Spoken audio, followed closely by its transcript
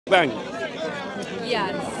Bang?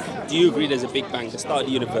 Yes. Do you agree there's a Big Bang, the start of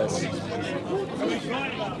the universe?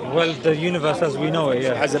 Well, the universe as we know it,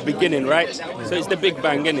 yeah. Has a beginning, right? So it's the Big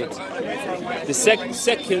Bang, isn't it? The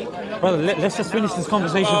second... Well, let's just finish this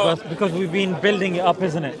conversation first, because we've been building it up,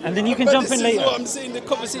 isn't it? And then you can jump in later. This is what I'm saying, the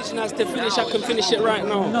conversation has to finish. I can finish it right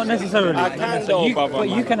now. Not necessarily. I can though, brother, but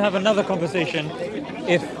you can have another conversation.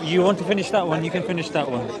 If you want to finish that one, you can finish that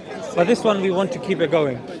one. But this one, we want to keep it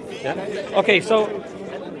going. Yeah? Okay, so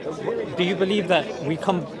do you believe that we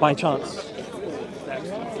come by chance?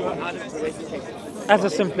 As a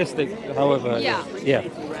simplistic, however. Yeah.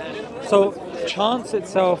 So chance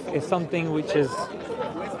itself is something which is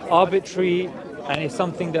arbitrary and is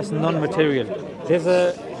something that's non-material. There's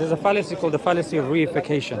a fallacy called the fallacy of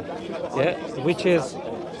reification, yeah, which is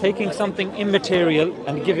taking something immaterial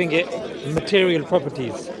and giving it material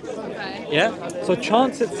properties. Yeah. So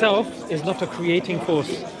chance itself is not a creating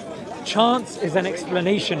force. Chance is an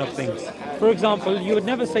explanation of things. For example, you would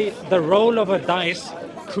never say the roll of a dice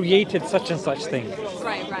created such and such thing.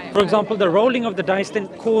 Right. For example, the rolling of the dice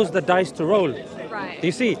didn't cause the dice to roll. Right. Do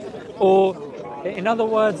you see? Or, in other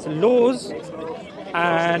words, laws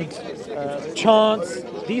and chance,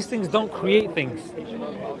 these things don't create things.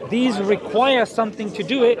 These require something to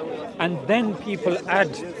do it, and then people add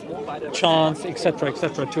chance, etc.,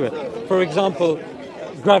 to it. For example,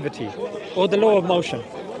 gravity or the law of motion.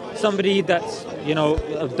 Somebody that's,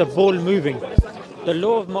 the ball moving. The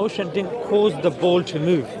law of motion didn't cause the ball to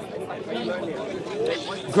move.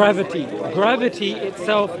 Gravity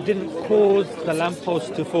itself didn't cause the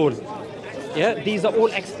lamppost to fall. Yeah, these are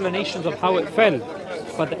all explanations of how it fell,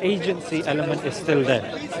 but the agency element is still there.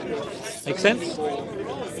 Make sense?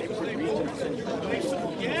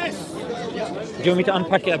 Do you want me to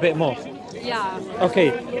unpack it a bit more? Yeah.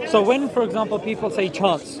 Okay, so when, for example, people say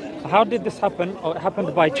chance, how did this happen? Or it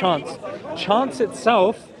happened by chance. Chance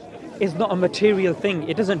itself is not a material thing.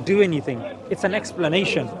 It doesn't do anything. It's an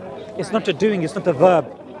explanation. It's not a doing, it's not a verb.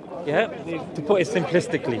 Yeah, to put it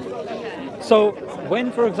simplistically. So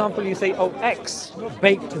when, for example, you say, oh, X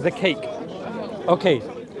baked the cake. Okay,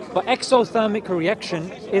 but exothermic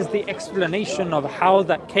reaction is the explanation of how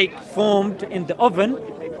that cake formed in the oven,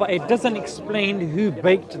 but it doesn't explain who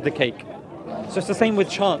baked the cake. So it's the same with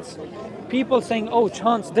chance. People saying, oh,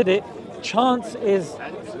 chance did it. Chance is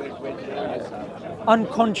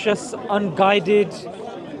unconscious, unguided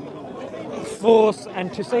force,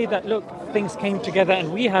 and to say that, look, things came together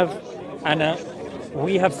and we have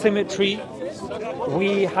symmetry,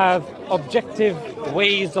 we have objective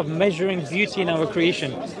ways of measuring beauty in our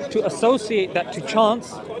creation. To associate that to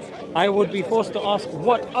chance, I would be forced to ask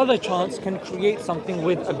what other chance can create something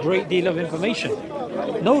with a great deal of information.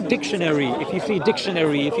 No dictionary. If you see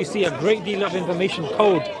dictionary, if you see a great deal of information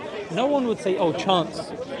code, no one would say, oh,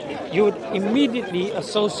 chance. You would immediately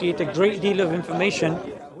associate a great deal of information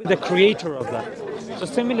with the creator of that. So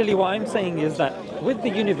similarly, what I'm saying is that with the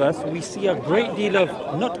universe, we see a great deal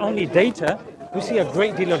of not only data, we see a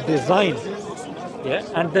great deal of design. Yeah,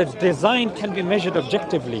 and the design can be measured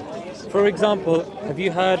objectively. For example, have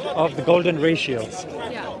you heard of the golden ratio?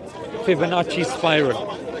 Yeah. Fibonacci spiral,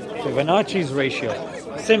 Fibonacci's ratio,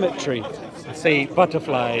 symmetry, say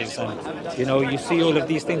butterflies, and you see all of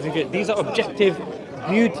these things. These are objective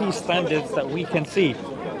beauty standards that we can see.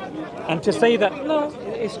 And to say that, no,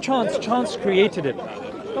 it's chance created it.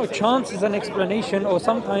 No, chance is an explanation, or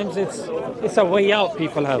sometimes it's a way out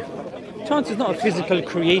people have. Chance is not a physical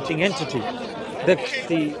creating entity.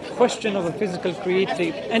 The question of a physical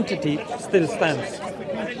creating entity still stands.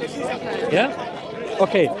 Yeah?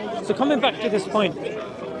 Okay, so coming back to this point,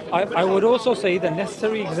 I would also say the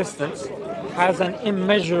necessary existence has an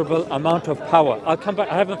immeasurable amount of power. I'll come back.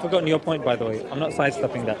 I haven't forgotten your point, by the way. I'm not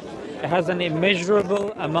sidestepping that. It has an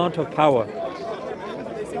immeasurable amount of power.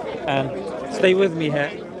 And stay with me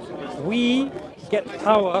here. We get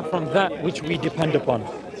power from that which we depend upon.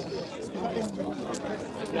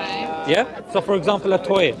 Yeah? So for example, a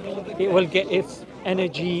toy, it will get its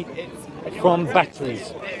energy from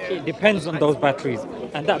batteries. It depends on those batteries.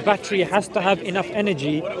 And that battery has to have enough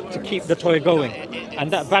energy to keep the toy going.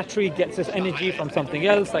 And that battery gets its energy from something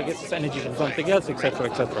else, that gets its energy from something else, etc.,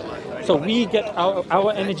 etc. So we get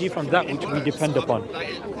our energy from that which we depend upon.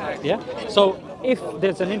 Yeah? So if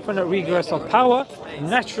there's an infinite regress of power,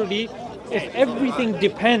 naturally, if everything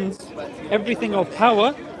of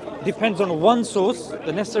power depends on one source,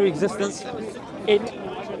 the necessary existence,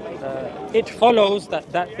 it follows that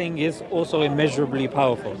that thing is also immeasurably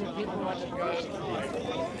powerful.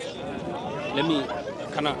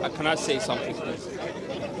 Can I say something, please?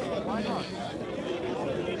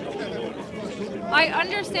 I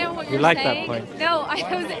understand what You you're like saying. that point? No, I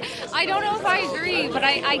don't know if I agree, but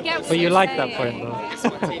I get what But you you're like saying. that point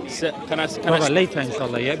though. So, can I Brother, later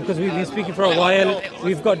inshallah, yeah? Because we've been speaking for a while,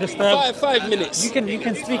 we've got disturbed. 5 minutes. You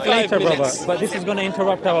can speak 5 later, brother, minutes. but this is going to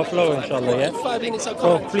interrupt our flow, inshallah, yeah? 5 minutes. I'll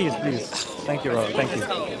Oh, come. please. Thank you, brother. Thank you.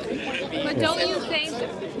 But don't you think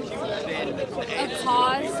a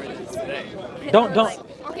cause? Don't.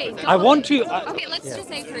 Okay. I want to. Okay, let's just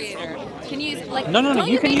say creator. Can you use like? No, don't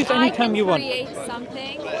you can think use any I time can you want. Create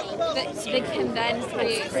something that can then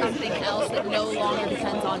create something else that no longer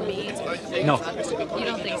depends on me. No. You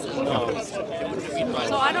don't think so? No.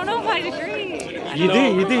 So I don't know if I'd agree.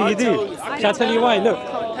 You do. Shall I tell you why?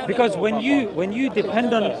 Look, because when you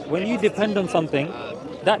depend on something,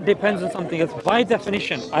 that depends on something else. By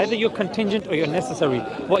definition, either you're contingent or you're necessary.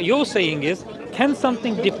 What you're saying is, can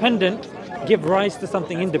something dependent give rise to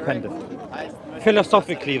something independent?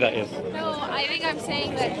 Philosophically, that is. No, I think I'm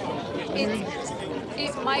saying that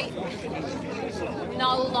it might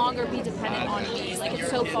no longer be dependent on me. Like it's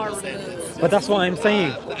so far removed. But that's what I'm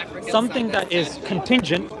saying. Something that is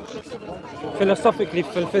contingent philosophically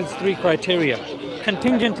fulfills three criteria.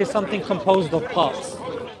 Contingent is something composed of parts.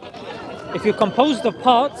 If you're composed of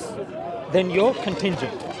parts, then you're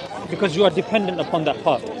contingent because you are dependent upon that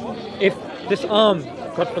part. If this arm,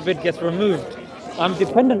 God forbid, gets removed, I'm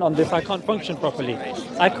dependent on this, I can't function properly.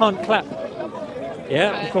 I can't clap.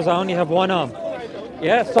 Yeah, because I only have one arm.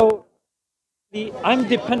 Yeah, so I'm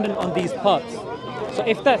dependent on these parts. So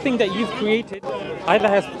if that thing that you've created either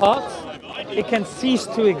has parts, it can cease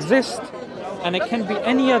to exist, and it can be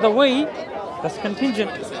any other way, that's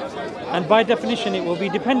contingent. And by definition, it will be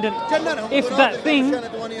dependent. If that thing,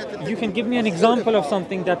 you can give me an example of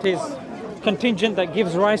something that is contingent, that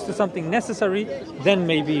gives rise to something necessary, then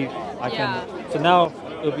maybe I can. Yeah. So now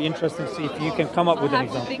it'll be interesting to see if you can come up with an I'll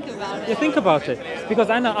have to example. think about it. Yeah, think about it. Because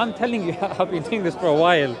Anna, I'm telling you, I've been doing this for a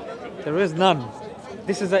while. There is none.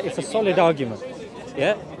 It's a solid argument.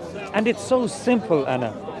 Yeah? And it's so simple,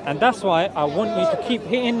 Anna. And that's why I want you to keep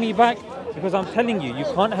hitting me back, because I'm telling you, you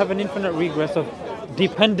can't have an infinite regress of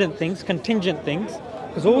dependent things, contingent things,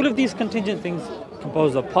 because all of these contingent things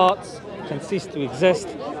composed of parts, can cease to exist,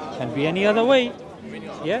 can be any other way.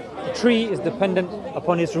 Yeah? A tree is dependent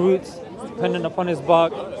upon its roots, it's dependent upon its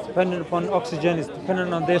bark, it's dependent upon oxygen, it's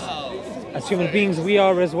dependent on this. As human beings, we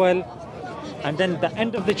are as well. And then the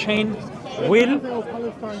end of the chain, will,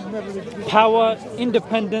 power,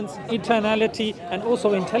 independence, eternality, and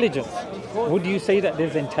also intelligence. Would you say that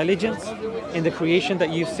there's intelligence in the creation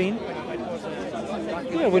that you've seen?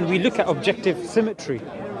 Yeah, when we look at objective symmetry,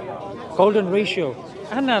 golden ratio,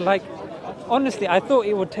 Anna, like, honestly, I thought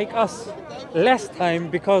it would take us less time,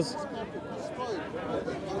 because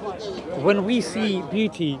when we see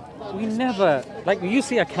beauty, we never, like, you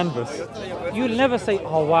see a canvas, you'll never say,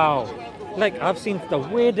 oh wow, like I've seen the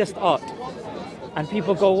weirdest art, and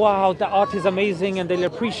people go, wow, that art is amazing, and they'll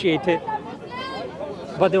appreciate it,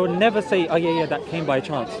 but they will never say, oh yeah, that came by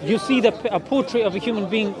chance. You see a portrait of a human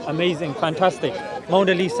being, amazing, fantastic.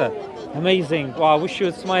 Mona Lisa, amazing. Wow, I wish she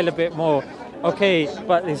would smile a bit more. Okay,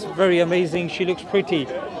 but it's very amazing, she looks pretty.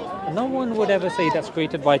 No one would ever say that's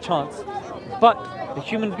created by chance. But the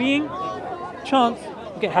human being, chance,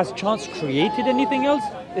 okay, has chance created anything else?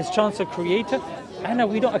 Is chance a creator? Anna,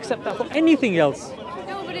 we don't accept that for anything else.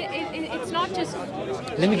 No, but it's not just.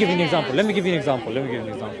 Let me give you an example.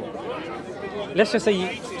 Let's just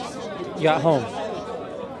say you're at home,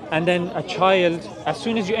 and then a child, as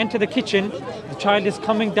soon as you enter the kitchen, the child is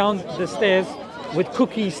coming down the stairs with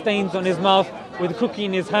cookie stains on his mouth, with a cookie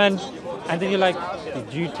in his hand, and then you're like,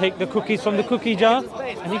 did you take the cookies from the cookie jar?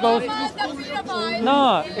 And he goes,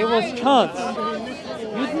 no, it was chance.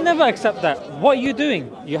 You'd never accept that. What are you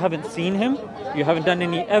doing? You haven't seen him, you haven't done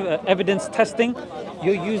any evidence testing,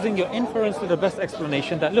 you're using your inference to the best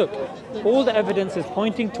explanation that, look, all the evidence is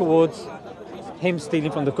pointing towards him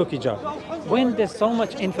stealing from the cookie jar. When there's so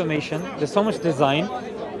much information, there's so much design,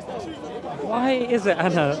 why is it,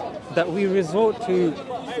 Anna, that we resort to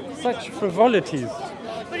such frivolities?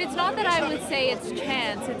 But it's not that I would say it's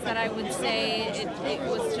chance, it's that I would say it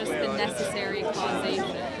was just the necessary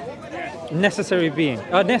causation. Necessary being,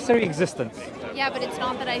 necessary existence. Yeah, but it's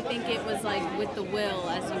not that I think it was like with the will,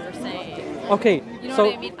 as you were saying. Okay, You know so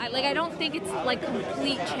what I mean? I don't think it's like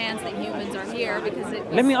complete chance that humans are here, because it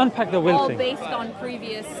was let me unpack the will all thing. based on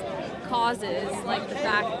previous causes, like the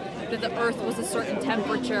fact that the Earth was a certain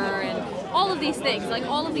temperature and all of these things, like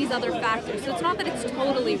all of these other factors. So it's not that it's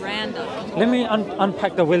totally random. Let me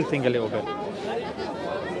unpack the will thing a little bit.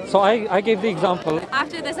 So I gave the example.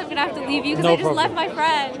 After this, I'm gonna have to leave you because No I just problem. left my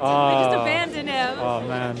friend. I just abandoned him. Oh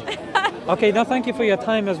man. Okay, now thank you for your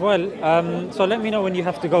time as well. So let me know when you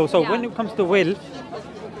have to go. So Yeah. when it comes to will,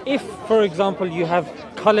 if, for example, you have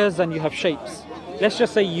colors and you have shapes, let's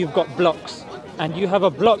just say you've got blocks, and you have a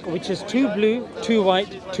block which is 2 blue, 2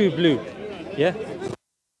 white, 2 blue. Yeah?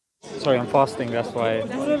 Sorry, I'm fasting, that's why.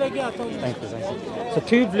 Thank you, thank you. So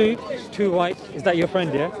 2 blue, 2 white. Is that your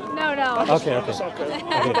friend, yeah? No, no. Okay, okay.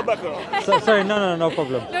 So, sorry, no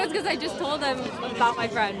problem. No, it's because I just told them about my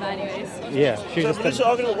friend, but anyways. Yeah, she just. This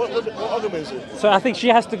argument, what argument is it? So I think she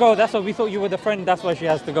has to go. That's why we thought you were the friend. That's why she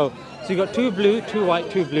has to go. So you got 2 blue, 2 white,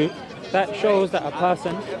 2 blue. That shows that a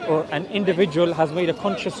person or an individual has made a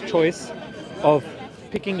conscious choice of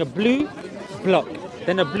picking a blue block,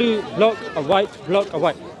 then a blue block, a white block, a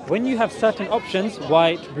white. When you have certain options,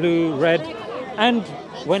 white, blue, red, and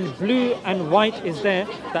when blue and white is there,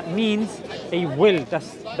 that means a will.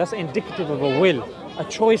 That's indicative of a will. A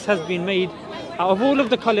choice has been made. Out of all of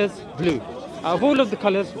the colors, blue. Out of all of the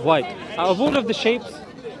colors, white. Out of all of the shapes,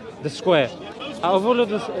 the square. Out of all of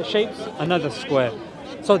the shapes, another square.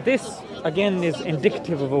 So this, again, is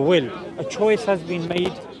indicative of a will. A choice has been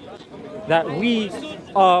made that we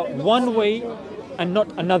are one way and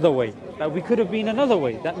not another way. That we could have been another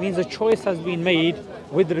way. That means a choice has been made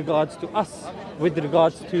with regards to us, with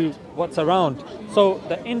regards to what's around. So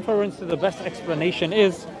the inference to the best explanation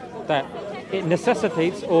is that it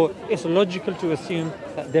necessitates, or it's logical to assume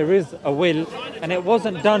that there is a will, and it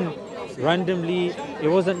wasn't done randomly, it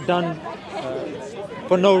wasn't done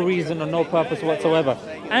for no reason or no purpose whatsoever.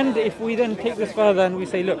 And if we then take this further and we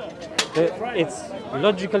say, look, it's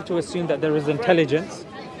logical to assume that there is intelligence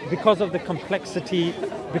because of the complexity,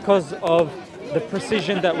 because of the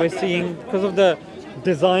precision that we're seeing, because of the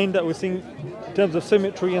design that we're seeing in terms of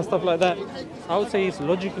symmetry and stuff like that. I would say it's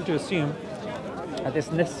logical to assume that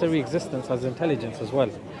this necessary existence has intelligence as well.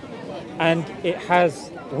 And it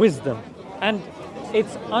has wisdom. And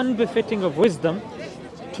it's unbefitting of wisdom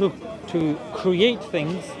to create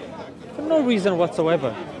things for no reason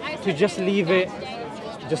whatsoever. To just leave it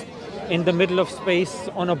just in the middle of space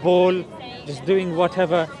on a ball, just doing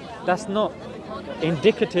whatever. That's not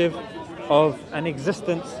indicative of an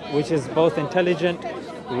existence which is both intelligent,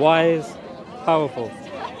 wise, powerful.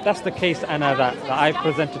 That's the case, Anna, that I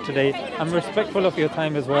presented today. I'm respectful of your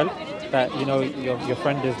time as well, that you know your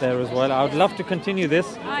friend is there as well. I would love to continue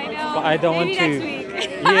this, I know. but I don't Maybe want to. next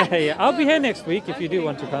week. Yeah, I'll be here next week if you do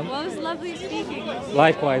want to come. Well, it was lovely speaking.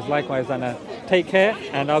 Likewise, Anna. Take care,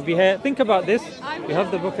 and I'll be here. Think about this. I will. You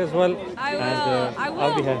have the book as well. I will. And I will.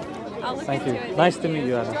 I'll be here. I'll look Thank into you. it. Nice to meet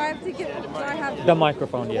you, Do I Anna. have to get? Do I have? The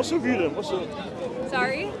microphone, What's yes. your view then? What's your...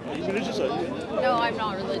 Sorry. Are you religious, are you? No, I'm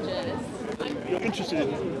not religious. You're interested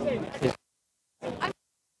in it?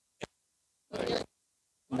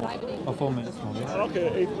 Oh, 4 minutes more. Yeah.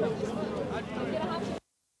 Okay. It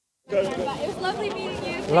was lovely meeting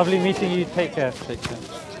you. Lovely meeting you. Take care. Take care.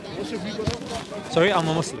 What's your view, brother? Sorry, I'm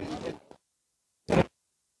a Muslim.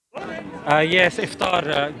 Yes,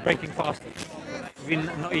 iftar, breaking fast. We're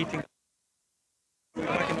not eating.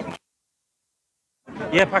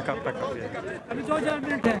 Yeah, pack up, yeah. अभी 2-4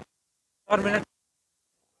 minute है 4 minutes.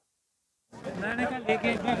 मैंने कहा लेके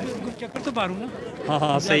मैं कुछ चक्कर तो मारूं ना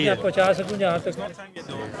हाँ सही है. पहुंचा सकूं जहां तक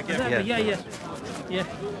yeah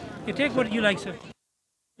you take what you like sir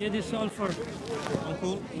yeah this is all for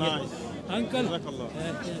Uncle, nice. uncle Jazakallah.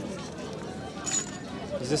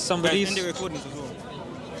 Is this Guys, somebody's? in the recordings as well.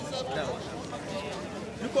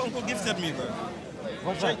 Look what Uncle gifted me, bro.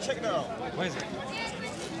 What's Check that? that out. Where is it?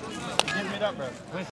 Give me that, bro.